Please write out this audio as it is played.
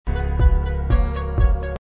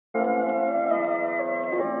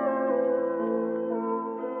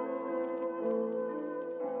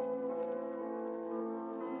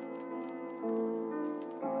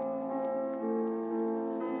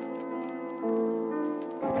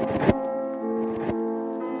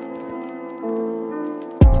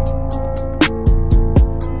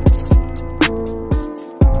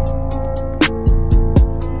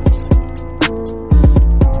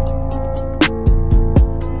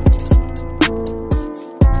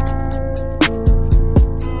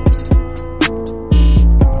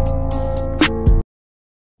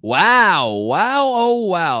Wow. Wow. Oh,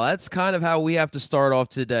 wow. That's kind of how we have to start off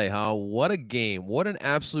today, huh? What a game. What an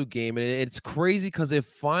absolute game. And it's crazy because it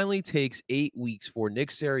finally takes 8 weeks for Nick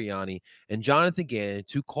Sirianni and Jonathan Gannon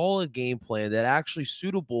to call a game plan that actually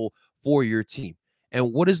suitable for your team.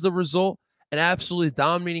 And what is the result? An absolutely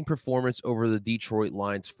dominating performance over the Detroit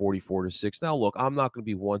Lions 44-6. Now, look, I'm not going to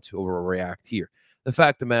be one to overreact here. The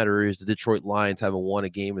fact of the matter is the Detroit Lions haven't won a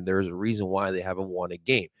game, and there is a reason why they haven't won a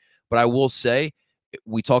game. But I will say,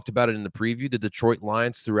 we talked about it in the preview. The Detroit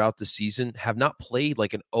Lions throughout the season have not played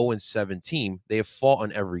like an 0-7 team. They have fought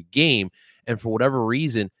on every game. And for whatever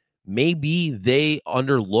reason, maybe they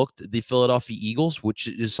underlooked the Philadelphia Eagles, which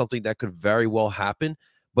is something that could very well happen.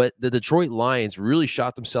 But the Detroit Lions really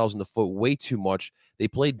shot themselves in the foot way too much. They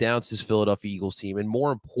played down to this Philadelphia Eagles team. And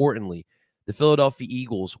more importantly, the Philadelphia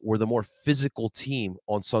Eagles were the more physical team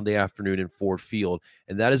on Sunday afternoon in Ford Field.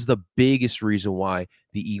 And that is the biggest reason why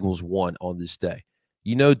the Eagles won on this day.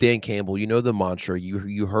 You know Dan Campbell, you know the mantra,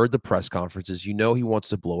 you heard the press conferences, you know he wants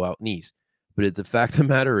to blow out knees. But the fact of the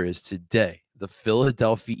matter is today, the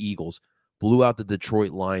Philadelphia Eagles blew out the Detroit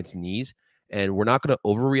Lions knees, and we're not going to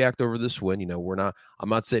overreact over this win. I'm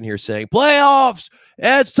not sitting here saying playoffs,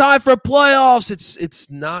 it's time for playoffs. It's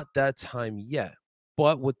not that time yet.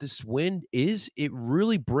 But what this win is, it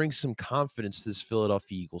really brings some confidence to this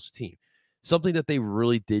Philadelphia Eagles team, something that they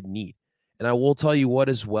really did need. And I will tell you what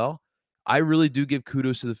as well, I really do give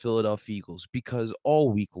kudos to the Philadelphia Eagles because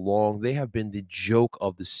all week long, they have been the joke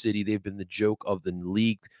of the city. They've been the joke of the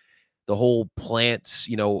league. The whole plants,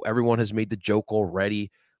 everyone has made the joke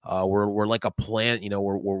already. We're like a plant,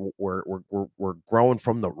 we're growing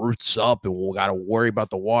from the roots up, and we got to worry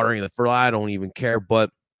about the watering and the fertilizer. I don't even care,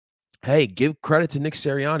 but hey, give credit to Nick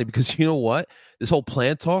Sirianni because you know what? This whole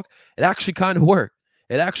plant talk, it actually kind of worked.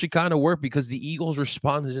 It actually kind of worked because the Eagles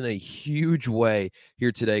responded in a huge way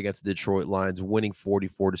here today against the Detroit Lions, winning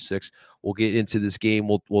 44-6. We'll get into this game.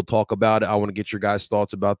 We'll talk about it. I want to get your guys'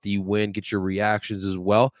 thoughts about the win, get your reactions as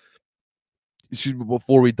well.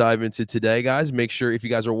 Before we dive into today, guys, make sure if you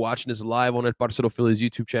guys are watching this live on Barcelona Phillies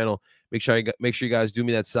YouTube channel, make sure you guys do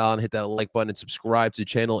me that solid and hit that like button and subscribe to the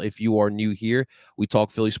channel if you are new here. We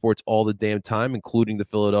talk Philly sports all the damn time, including the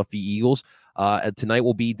Philadelphia Eagles. And tonight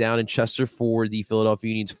we'll be down in Chester for the Philadelphia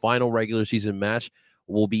Union's final regular season match.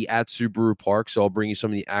 We'll be at Subaru Park, so I'll bring you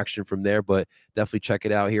some of the action from there, but definitely check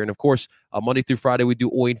it out here. And, of course, Monday through Friday, we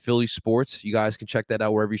do Oi and Philly Sports. You guys can check that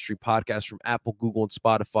out wherever you stream podcasts from Apple, Google, and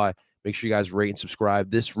Spotify. Make sure you guys rate and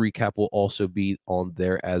subscribe. This recap will also be on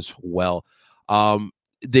there as well.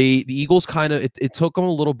 The Eagles kind of it took them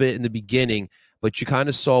a little bit in the beginning, but you kind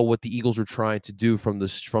of saw what the Eagles were trying to do from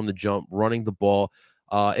the jump, running the ball.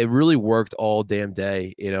 It really worked all damn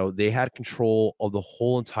day. They had control of the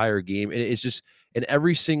whole entire game, and it's just in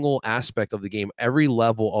every single aspect of the game, every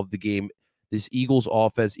level of the game. This Eagles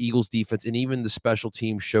offense, Eagles defense, and even the special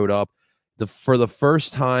teams showed up. For the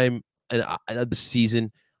first time in the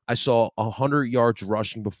season, I saw 100 yards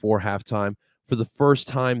rushing before halftime. For the first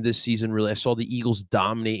time this season, really, I saw the Eagles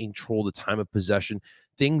dominate and control the time of possession,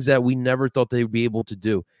 things that we never thought they would be able to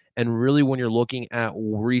do. And really, when you're looking at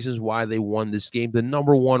reasons why they won this game, the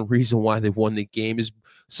number one reason why they won the game is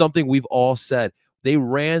something we've all said. They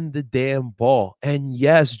ran the damn ball. And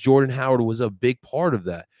yes, Jordan Howard was a big part of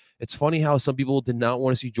that. It's funny how some people did not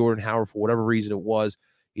want to see Jordan Howard for whatever reason it was.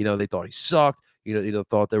 They thought he sucked.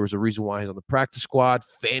 Thought there was a reason why he's on the practice squad,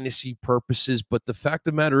 fantasy purposes. But the fact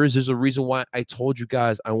of the matter is, there's a reason why I told you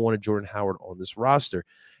guys I wanted Jordan Howard on this roster.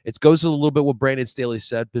 It goes a little bit what Brandon Staley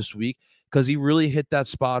said this week because he really hit that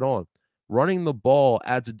spot on. Running the ball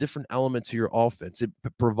adds a different element to your offense. It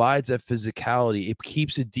provides that physicality. It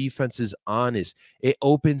keeps the defenses honest. It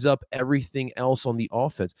opens up everything else on the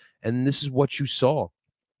offense. And this is what you saw.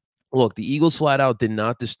 Look, the Eagles flat out did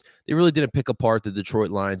not they really didn't pick apart the Detroit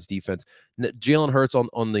Lions defense. Jalen Hurts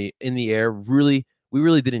in the air, we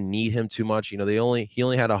really didn't need him too much. He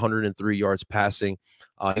only had 103 yards passing.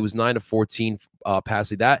 He was 9 of 14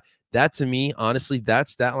 passing. That to me, honestly, that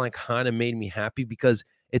stat line kind of made me happy because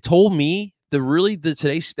it told me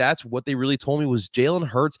today's stats, what they really told me was Jalen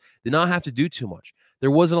Hurts did not have to do too much. There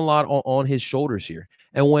wasn't a lot on his shoulders here.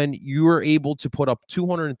 And when you were able to put up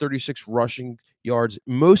 236 rushing yards,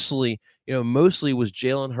 mostly was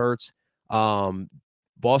Jalen Hurts,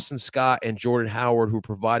 Boston Scott, and Jordan Howard who are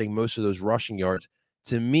providing most of those rushing yards.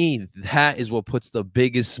 To me, that is what puts the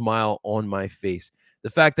biggest smile on my face. The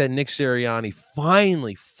fact that Nick Sirianni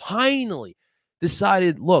finally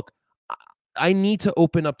decided, look, I need to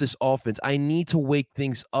open up this offense. I need to wake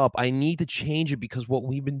things up. I need to change it because what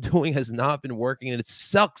we've been doing has not been working. And it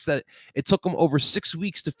sucks that it took him over 6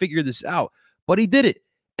 weeks to figure this out. But he did it.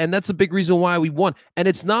 And that's a big reason why we won. And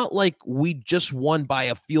it's not like we just won by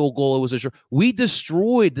a field goal. It was we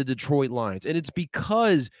destroyed the Detroit Lions. And it's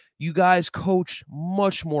because you guys coached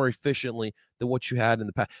much more efficiently than what you had in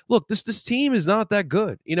the past. Look, this team is not that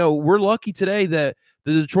good. We're lucky today that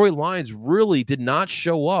the Detroit Lions really did not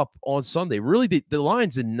show up on Sunday. Really, the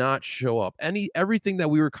Lions did not show up. Everything that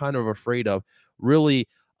we were kind of afraid of, really,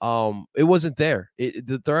 it wasn't there.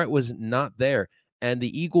 The threat was not there. And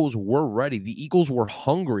the Eagles were ready. The Eagles were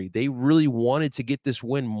hungry. They really wanted to get this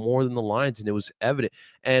win more than the Lions, and it was evident.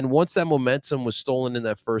 And once that momentum was stolen in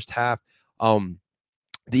that first half, the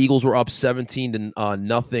Eagles were up 17 to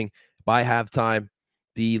nothing by halftime.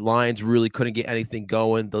 The Lions really couldn't get anything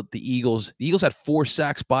going. The Eagles had 4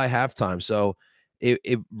 sacks by halftime. So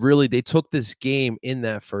it really, they took this game in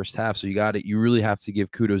that first half. So you really have to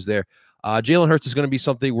give kudos there. Jalen Hurts is going to be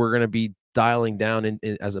something we're going to be dialing down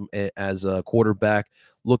as a quarterback,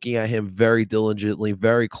 looking at him very diligently,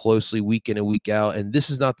 very closely, week in and week out. And this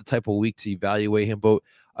is not the type of week to evaluate him. But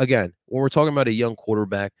again, when we're talking about a young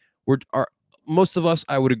quarterback, most of us,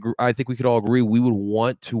 I think we could all agree, we would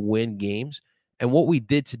want to win games. And what we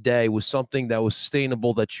did today was something that was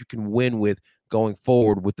sustainable, that you can win with going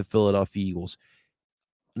forward with the Philadelphia Eagles.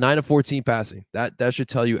 9 of 14 passing. That should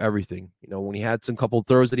tell you everything. When he had some couple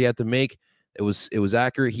throws that he had to make, it was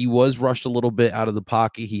accurate. He was rushed a little bit out of the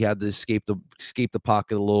pocket. He had to escape the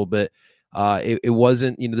pocket a little bit. It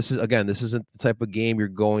wasn't, this isn't the type of game you're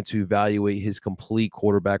going to evaluate his complete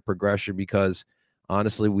quarterback progression, because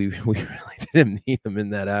honestly, we really didn't need him in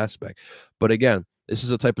that aspect. But again, this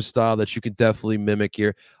is a type of style that you could definitely mimic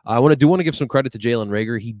here. I want to give some credit to Jalen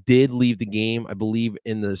Reagor. He did leave the game, I believe,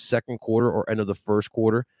 in the second quarter or end of the first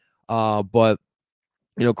quarter. But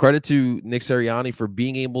credit to Nick Sirianni for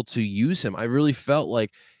being able to use him. I really felt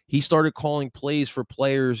like he started calling plays for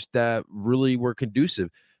players that really were conducive.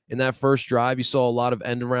 In that first drive, you saw a lot of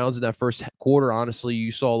end arounds. In that first quarter, honestly,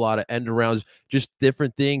 you saw a lot of end arounds, just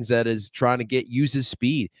different things that is trying to use his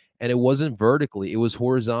speed. And it wasn't vertically. It was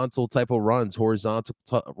horizontal type of runs, horizontal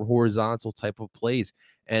type of plays.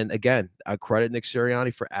 And again, I credit Nick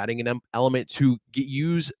Sirianni for adding an element to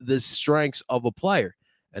use the strengths of a player.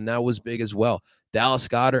 And that was big as well. Dallas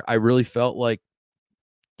Goedert, I really felt like,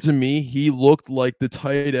 to me, he looked like the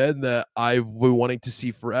tight end that I've been wanting to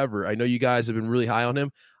see forever. I know you guys have been really high on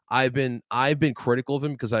him. I've been critical of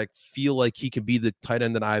him because I feel like he can be the tight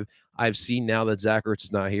end that I've seen now that Zach Ertz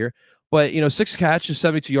is not here. But 6 catches,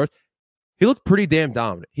 72 yards. He looked pretty damn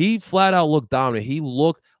dominant. He flat out looked dominant. He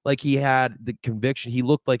looked like he had the conviction. He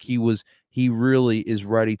looked like he really is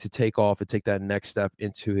ready to take off and take that next step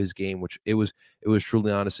into his game, which it was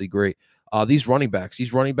truly, honestly great. These running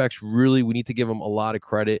backs really, we need to give them a lot of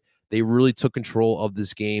credit. They really took control of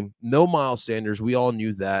this game. No Miles Sanders. We all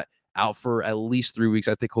knew that. Out for at least 3 weeks.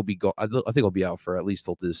 I think he'll be I think he'll be out for at least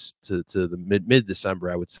till to the mid December,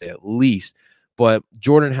 I would say, at least. But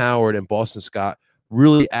Jordan Howard and Boston Scott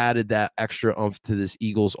really added that extra oomph to this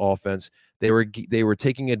Eagles offense. They were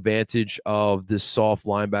taking advantage of this soft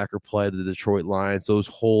linebacker play of the Detroit Lions. Those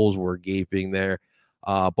holes were gaping there.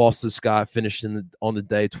 Boston Scott finished on the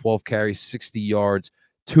day, 12 carries, 60 yards,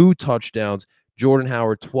 2 touchdowns. Jordan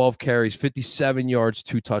Howard, 12 carries, 57 yards,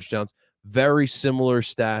 2 touchdowns. Very similar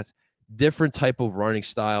stats, different type of running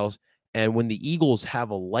styles. And when the Eagles have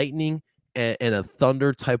a lightning and a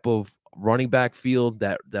thunder type of running back field,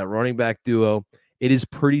 that running back duo, it is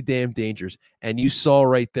pretty damn dangerous. And you saw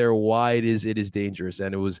right there why it is dangerous.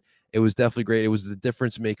 And it was definitely great. It was the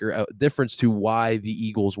difference maker, difference to why the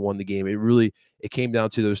Eagles won the game. It came down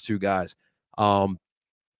to those two guys.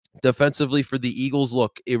 Defensively for the Eagles,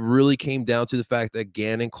 look, it really came down to the fact that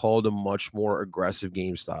Gannon called a much more aggressive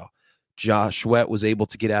game style. Josh Sweat was able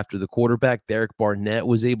to get after the quarterback. Derek Barnett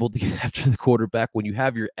was able to get after the quarterback. When you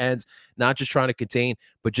have your ends, not just trying to contain,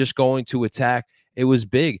 but just going to attack, it was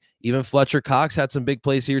big. Even Fletcher Cox had some big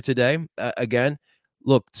plays here today. Again,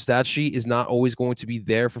 look, stat sheet is not always going to be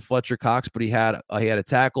there for Fletcher Cox, but he had a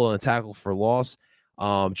tackle and a tackle for loss.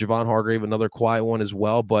 Javon Hargrave, another quiet one as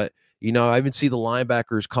well. But I even see the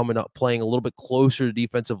linebackers coming up, playing a little bit closer to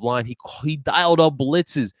defensive line. He dialed up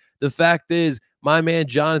blitzes. The fact is, my man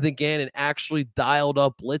Jonathan Gannon actually dialed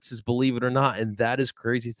up blitzes, believe it or not, and that is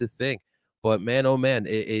crazy to think. But man, oh man,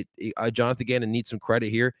 Jonathan Gannon needs some credit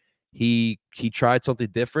here. He tried something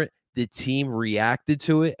different. The team reacted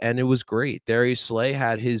to it, and it was great. Darius Slay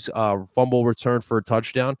had his fumble return for a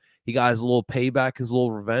touchdown. He got his little payback, his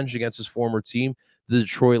little revenge against his former team, the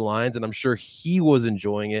Detroit Lions, and I'm sure he was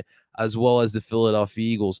enjoying it, as well as the Philadelphia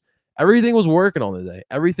Eagles. Everything was working on the day.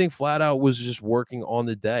 Everything flat out was just working on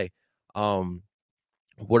the day.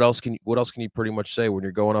 What else can you pretty much say when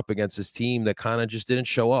you're going up against this team that kind of just didn't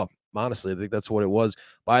show up? Honestly, I think that's what it was.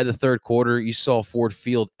 By the third quarter, you saw Ford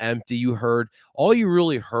Field empty. All you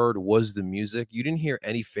really heard was the music. You didn't hear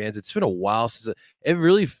any fans. It's been a while since it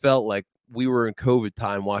really felt like we were in COVID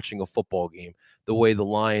time watching a football game, the way the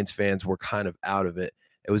Lions fans were kind of out of it.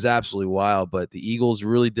 It was absolutely wild, but the Eagles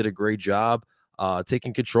really did a great job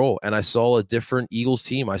taking control. And I saw a different Eagles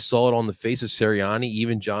team. I saw it on the face of Sirianni,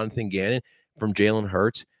 even Jonathan Gannon from Jalen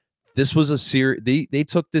Hurts. This was a series. They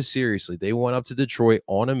took this seriously. They went up to Detroit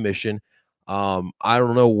on a mission. I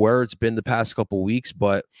don't know where it's been the past couple weeks,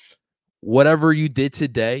 but whatever you did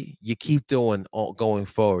today, you keep doing going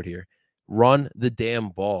forward here. Run the damn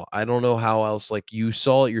ball. I don't know how else. Like, you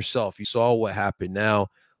saw it yourself. You saw what happened. Now,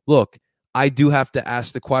 look, I do have to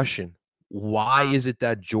ask the question. Why is it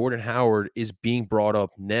that Jordan Howard is being brought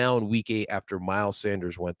up now in week 8 after Miles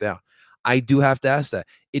Sanders went down? I do have to ask that.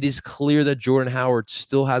 It is clear that Jordan Howard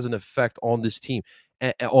still has an effect on this team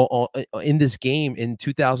in this game in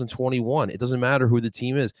 2021. It doesn't matter who the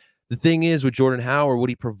team is. The thing is with Jordan Howard, what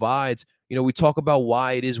he provides, we talk about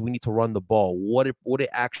why it is we need to run the ball, what it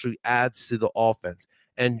actually adds to the offense.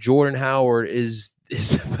 And Jordan Howard is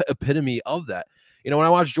epitome of that. When I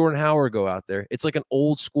watch Jordan Howard go out there, it's like an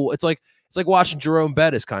old school. It's like watching Jerome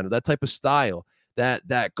Bettis, kind of that type of style,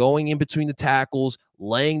 that going in between the tackles,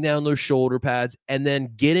 laying down those shoulder pads, and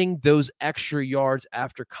then getting those extra yards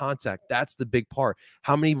after contact. That's the big part.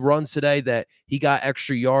 How many runs today that he got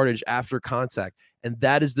extra yardage after contact? And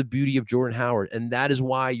that is the beauty of Jordan Howard. And that is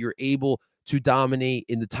why you're able to dominate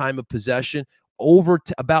in the time of possession. Over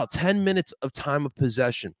about 10 minutes of time of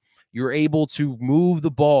possession, you're able to move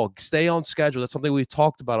the ball, stay on schedule. That's something we've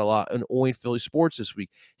talked about a lot in Owing Philly Sports this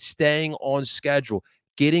week. Staying on schedule,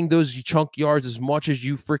 getting those chunk yards as much as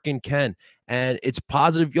you freaking can. And it's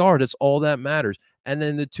positive yard. That's all that matters. And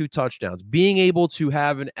then the 2 touchdowns. Being able to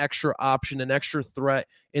have an extra option, an extra threat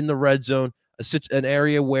in the red zone, an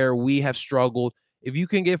area where we have struggled. If you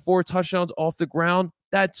can get 4 touchdowns off the ground,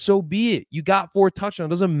 that's so be it. You got 4 touchdowns. It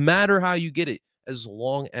doesn't matter how you get it, as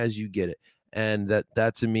long as you get it. And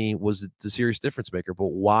that to me was the serious difference maker. But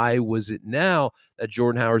why was it now that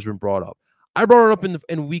Jordan Howard's been brought up? I brought it up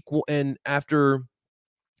in week 1, and after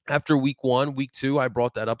week 1, week 2, I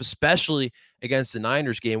brought that up, especially against the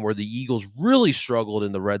Niners game where the Eagles really struggled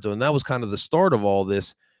in the red zone. That was kind of the start of all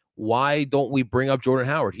this. Why don't we bring up Jordan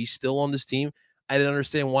Howard? He's still on this team. I didn't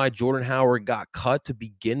understand why Jordan Howard got cut to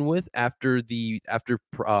begin with after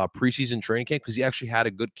preseason training camp, because he actually had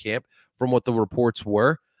a good camp from what the reports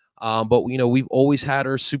were. But we've always had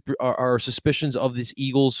our suspicions of this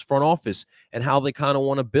Eagles front office and how they kind of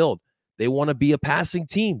want to build. They want to be a passing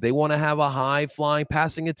team. They want to have a high-flying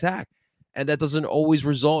passing attack. And that doesn't always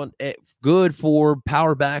result in good for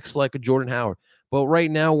power backs like a Jordan Howard. But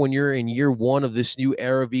right now, when you're in year 1 of this new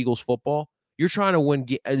era of Eagles football, you're trying to win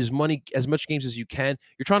as much games as you can.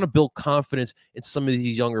 You're trying to build confidence in some of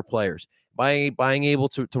these younger players. By being able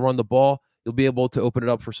to run the ball, you'll be able to open it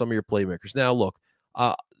up for some of your playmakers. Now, look,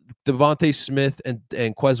 Devontae Smith and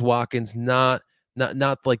Quez Watkins, not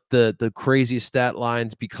like the craziest stat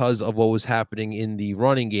lines because of what was happening in the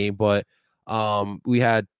running game, but we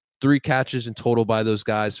had 3 catches in total by those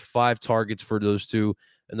guys, 5 targets for those 2,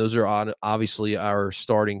 and those are obviously our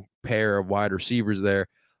starting pair of wide receivers there.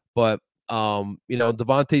 But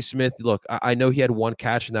Devontae Smith, look, I know he had 1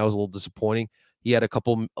 catch, and that was a little disappointing. He had a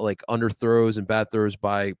couple like underthrows and bad throws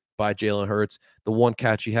by Jalen Hurts. The 1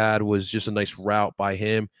 catch he had was just a nice route by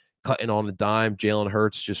him, cutting on a dime. Jalen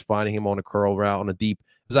Hurts just finding him on a curl route on a deep.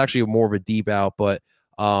 It was actually more of a deep out, but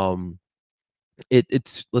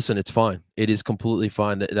it's fine. It is completely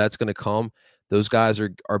fine. That's going to come. Those guys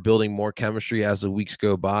are building more chemistry as the weeks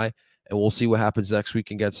go by, and we'll see what happens next week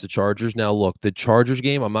against the Chargers. Now, look, the Chargers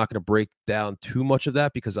game, I'm not going to break down too much of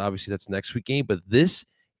that because obviously that's next week game, but this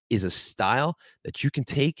is a style that you can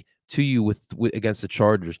take to you with against the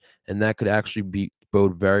Chargers, and that could actually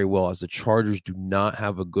bode very well, as the Chargers do not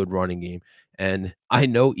have a good running game. And I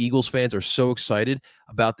know Eagles fans are so excited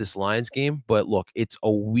about this Lions game, but look, it's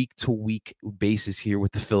a week-to-week basis here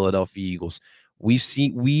with the Philadelphia Eagles.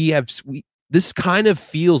 This kind of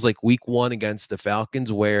feels like week 1 against the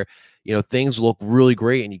Falcons, where things look really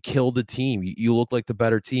great and you kill the team. You look like the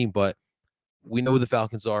better team, but we know who the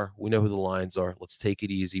Falcons are. We know who the Lions are. Let's take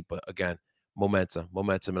it easy. But again, momentum.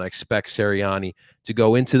 And I expect Sirianni to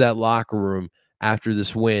go into that locker room after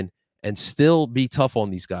this win and still be tough on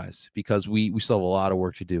these guys, because we still have a lot of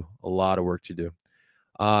work to do.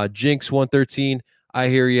 Jinx 113. I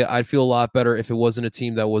hear you. I'd feel a lot better if it wasn't a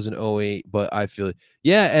team that wasn't 0-8, but I feel it.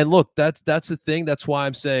 Yeah, and look, that's the thing. That's why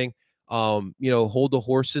I'm saying, hold the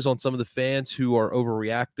horses on some of the fans who are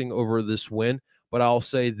overreacting over this win. But I'll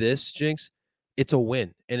say this, Jinx, it's a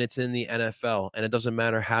win, and it's in the NFL, and it doesn't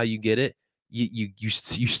matter how you get it. You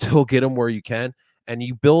still get them where you can, and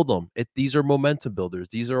you build them. These are momentum builders.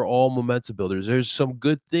 These are all momentum builders. There's some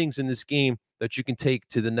good things in this game that you can take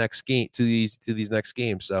to the next game, to these next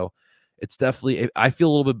games. So it's definitely. I feel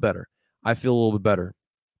a little bit better. I feel a little bit better.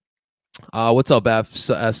 What's up,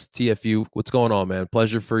 STFU? What's going on, man?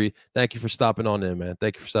 Pleasure for you. Thank you for stopping on in, man.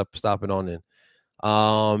 Thank you for stopping on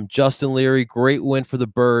in. Justin Leary, great win for the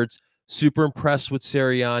Birds. Super impressed with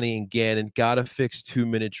Sirianni and Gannon. Got to fix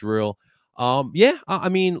 2-minute drill. Yeah, I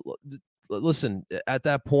mean, listen, at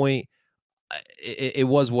that point, it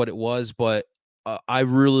was what it was, but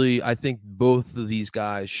I think both of these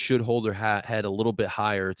guys should hold their head a little bit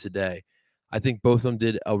higher today. I think both of them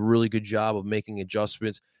did a really good job of making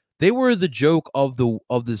adjustments. They were the joke of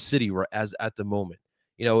the city as at the moment.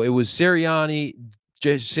 You know, it was Sirianni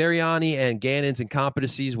and Gannon's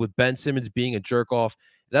incompetencies with Ben Simmons being a jerk off.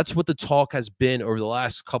 That's what the talk has been over the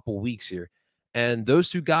last couple weeks here. And those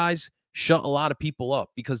two guys shut a lot of people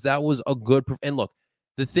up because that was a good. And look,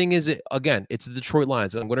 the thing is, again, it's the Detroit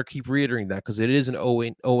Lions. And I'm going to keep reiterating that because it is an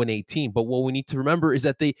 0-18. But what we need to remember is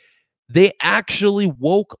that they actually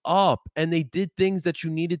woke up and they did things that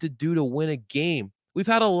you needed to do to win a game. We've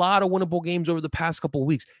had a lot of winnable games over the past couple of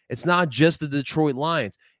weeks. It's not just the Detroit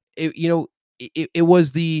Lions. It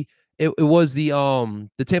was the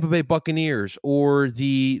Tampa Bay Buccaneers or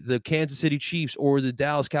the Kansas City Chiefs or the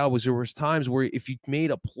Dallas Cowboys. There was times where if you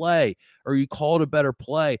made a play or you called a better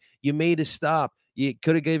play, you made a stop, you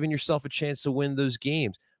could have given yourself a chance to win those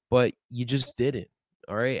games, but you just didn't.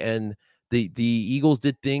 All right. And the Eagles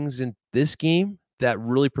did things in this game that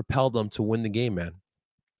really propelled them to win the game, man.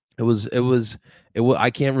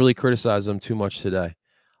 I can't really criticize them too much today.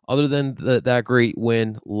 Other than that great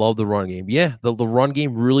win, love the run game. Yeah, the run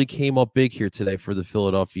game really came up big here today for the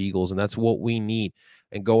Philadelphia Eagles, and that's what we need.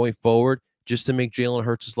 And going forward, just to make Jalen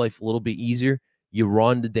Hurts' life a little bit easier, you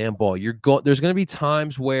run the damn ball. There's going to be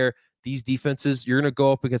times where these defenses, you're going to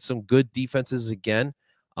go up against some good defenses again.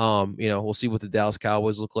 We'll see what the Dallas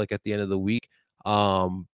Cowboys look like at the end of the week.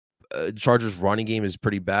 Chargers running game is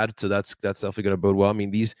pretty bad, so that's definitely going to bode well. I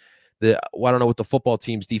mean, I don't know what the football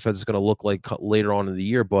team's defense is going to look like later on in the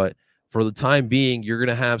year, but for the time being, you're going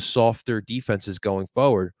to have softer defenses going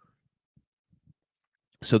forward.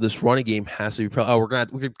 So this running game has to be. We're going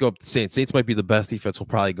to go up to Saints. Saints might be the best defense we'll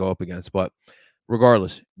probably go up against, but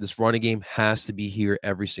regardless, this running game has to be here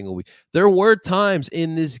every single week. There were times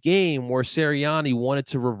in this game where Sirianni wanted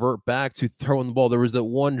to revert back to throwing the ball. There was that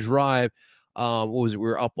one drive. What was it? We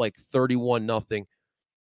were up like 31-0.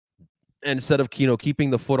 And instead of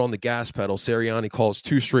keeping the foot on the gas pedal, Sirianni calls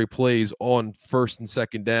 2 straight plays on 1st and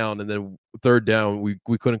 2nd down, and then 3rd down we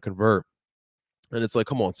couldn't convert. And it's like,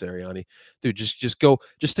 come on, Sirianni, dude, just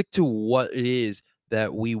stick to what it is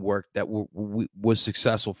that we worked that was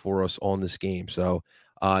successful for us on this game. So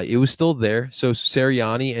it was still there. So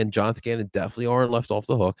Sirianni and Jonathan Gannon definitely aren't left off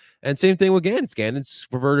the hook. And same thing with Gannon. Gannon's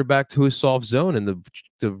reverted back to his soft zone, and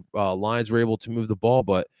the Lions were able to move the ball,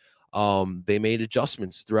 but they made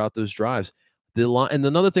adjustments throughout those drives. And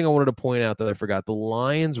another thing I wanted to point out that I forgot, the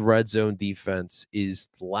Lions' red zone defense is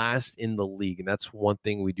last in the league, and that's one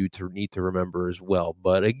thing we need to remember as well.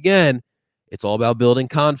 But again, it's all about building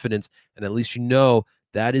confidence, and at least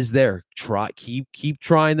that is there. Keep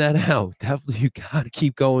trying that out. Definitely, you got to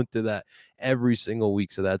keep going to that every single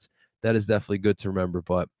week. So that is definitely good to remember.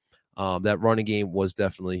 But that running game was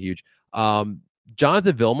definitely huge.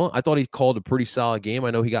 Jonathan Vilma, I thought he called a pretty solid game.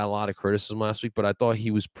 I know he got a lot of criticism last week, but I thought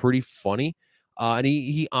he was pretty funny. And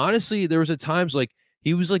he honestly, there was times like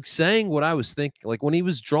he was like saying what I was thinking. Like when he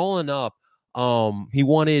was drawing up, he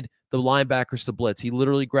wanted the linebackers to blitz. He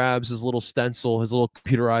literally grabs his little stencil, his little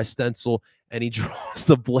computerized stencil, and he draws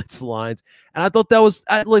the blitz lines. And I thought that was,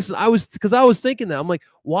 I was thinking that. I'm like,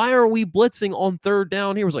 why are we blitzing on 3rd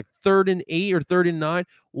down here? It was like 3rd and 8 or 3rd and 9.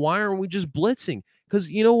 Why aren't we just blitzing? Because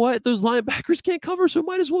you know what? Those linebackers can't cover, so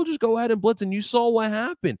might as well just go ahead and blitz. And you saw what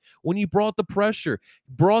happened when you brought the pressure,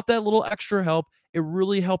 brought that little extra help. It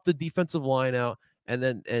really helped the defensive line out.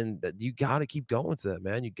 And you got to keep going to that,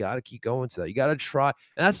 man. You got to keep going to that. You got to try.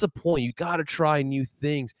 And that's the point. You got to try new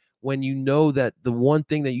things when you know that the one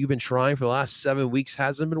thing that you've been trying for the last 7 weeks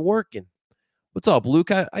hasn't been working. What's up, Luke?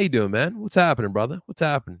 How you doing, man? What's happening, brother? What's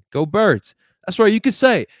happening? Go Birds. That's right. You could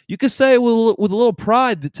say it with a little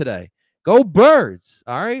pride today. Go Birds.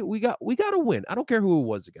 All right. We got a win. I don't care who it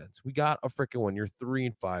was against. We got a freaking win. You're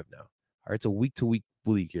 3-5 now. All right. It's a week-to-week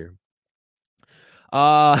league here.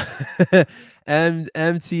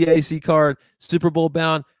 MTAC card, Super Bowl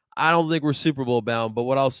bound. I don't think we're Super Bowl bound, but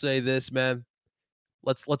what I'll say this, man,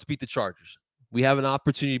 let's beat the Chargers. We have an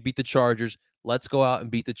opportunity to beat the Chargers. Let's go out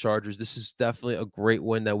and beat the Chargers. This is definitely a great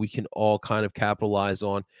win that we can all kind of capitalize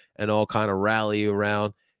on and all kind of rally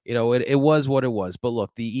around. It was what it was. But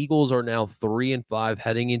look, the Eagles are now 3-5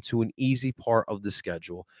 heading into an easy part of the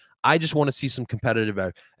schedule. I just want to see some competitive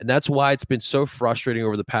effort. And that's why it's been so frustrating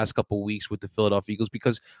over the past couple of weeks with the Philadelphia Eagles,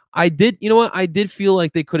 because I did feel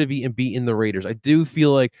like they could have beaten the Raiders. I do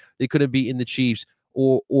feel like they could have beaten the Chiefs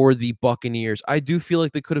or the Buccaneers. I do feel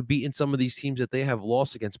like they could have beaten some of these teams that they have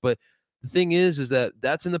lost against. But the thing is that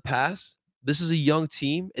that's in the past. This is a young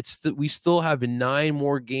team. We still have 9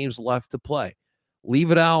 more games left to play.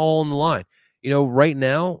 Leave it out all on the line. Right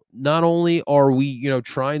now, not only are we,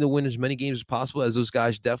 trying to win as many games as possible, as those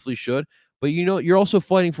guys definitely should, but you're also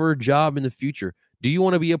fighting for a job in the future. Do you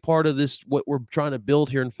want to be a part of this, what we're trying to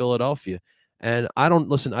build here in Philadelphia? And I don't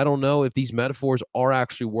know if these metaphors are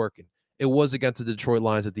actually working. It was against the Detroit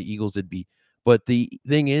Lions that the Eagles did beat. But the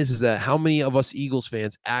thing is that how many of us Eagles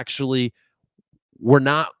fans actually were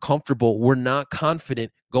not comfortable, we're not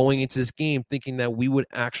confident going into this game, thinking that we would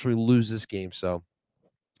actually lose this game. So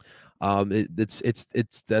it's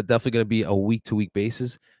definitely going to be a week to week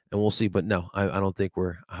basis, and we'll see. But no,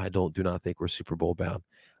 do not think we're Super Bowl bound.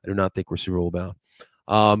 I do not think we're Super Bowl bound.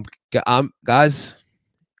 Guys,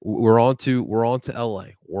 we're on to LA.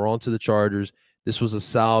 We're on to the Chargers. This was a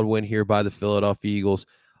solid win here by the Philadelphia Eagles.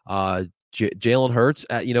 Jalen Hurts.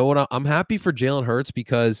 You know what? I'm happy for Jalen Hurts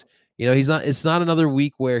because he's not. It's not another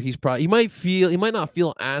week where he might not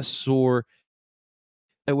feel as sore.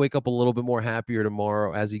 I wake up a little bit more happier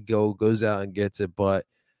tomorrow as he goes out and gets it. But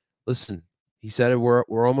listen, he said it.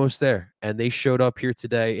 We're almost there, and they showed up here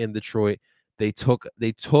today in Detroit. They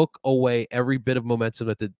took away every bit of momentum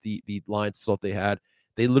that the Lions thought they had.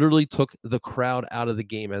 They literally took the crowd out of the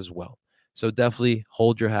game as well. So definitely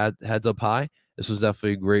hold your heads up high. This was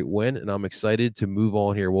definitely a great win, and I'm excited to move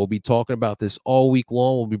on here. We'll be talking about this all week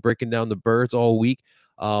long. We'll be breaking down the birds all week,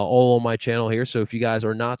 all on my channel here. So if you guys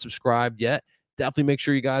are not subscribed yet, definitely make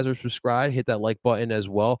sure you guys are subscribed. Hit that like button as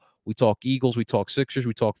well. We talk Eagles, we talk Sixers,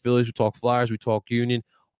 we talk Phillies, we talk Flyers, we talk Union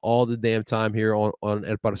all the damn time here on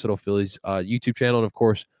El Parcero Phillies YouTube channel, and of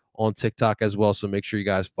course on TikTok as well. So make sure you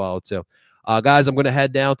guys follow too. Guys, I'm going to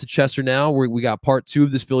head down to Chester now. We got part 2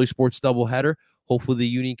 of this Philly sports doubleheader. Hopefully the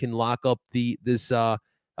Union can lock up these last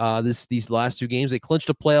 2 games. They clinched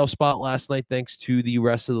a playoff spot last night thanks to the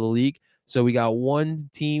rest of the league. So we got one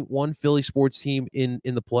Philly sports team in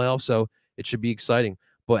the playoffs. So it should be exciting.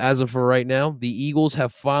 But as of for right now, the Eagles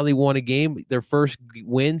have finally won a game, their first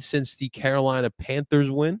win since the Carolina Panthers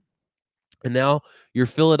win. And now your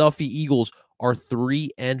Philadelphia Eagles are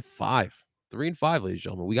 3-5. 3-5, ladies and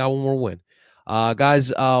gentlemen. We got one more win.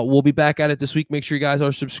 Guys, we'll be back at it this week. Make sure you guys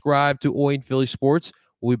are subscribed to Oi and Philly Sports.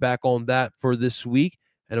 We'll be back on that for this week.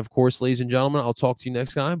 And of course, ladies and gentlemen, I'll talk to you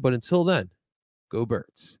next time. But until then, go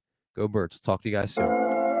Birds. Go Birds. Talk to you guys soon.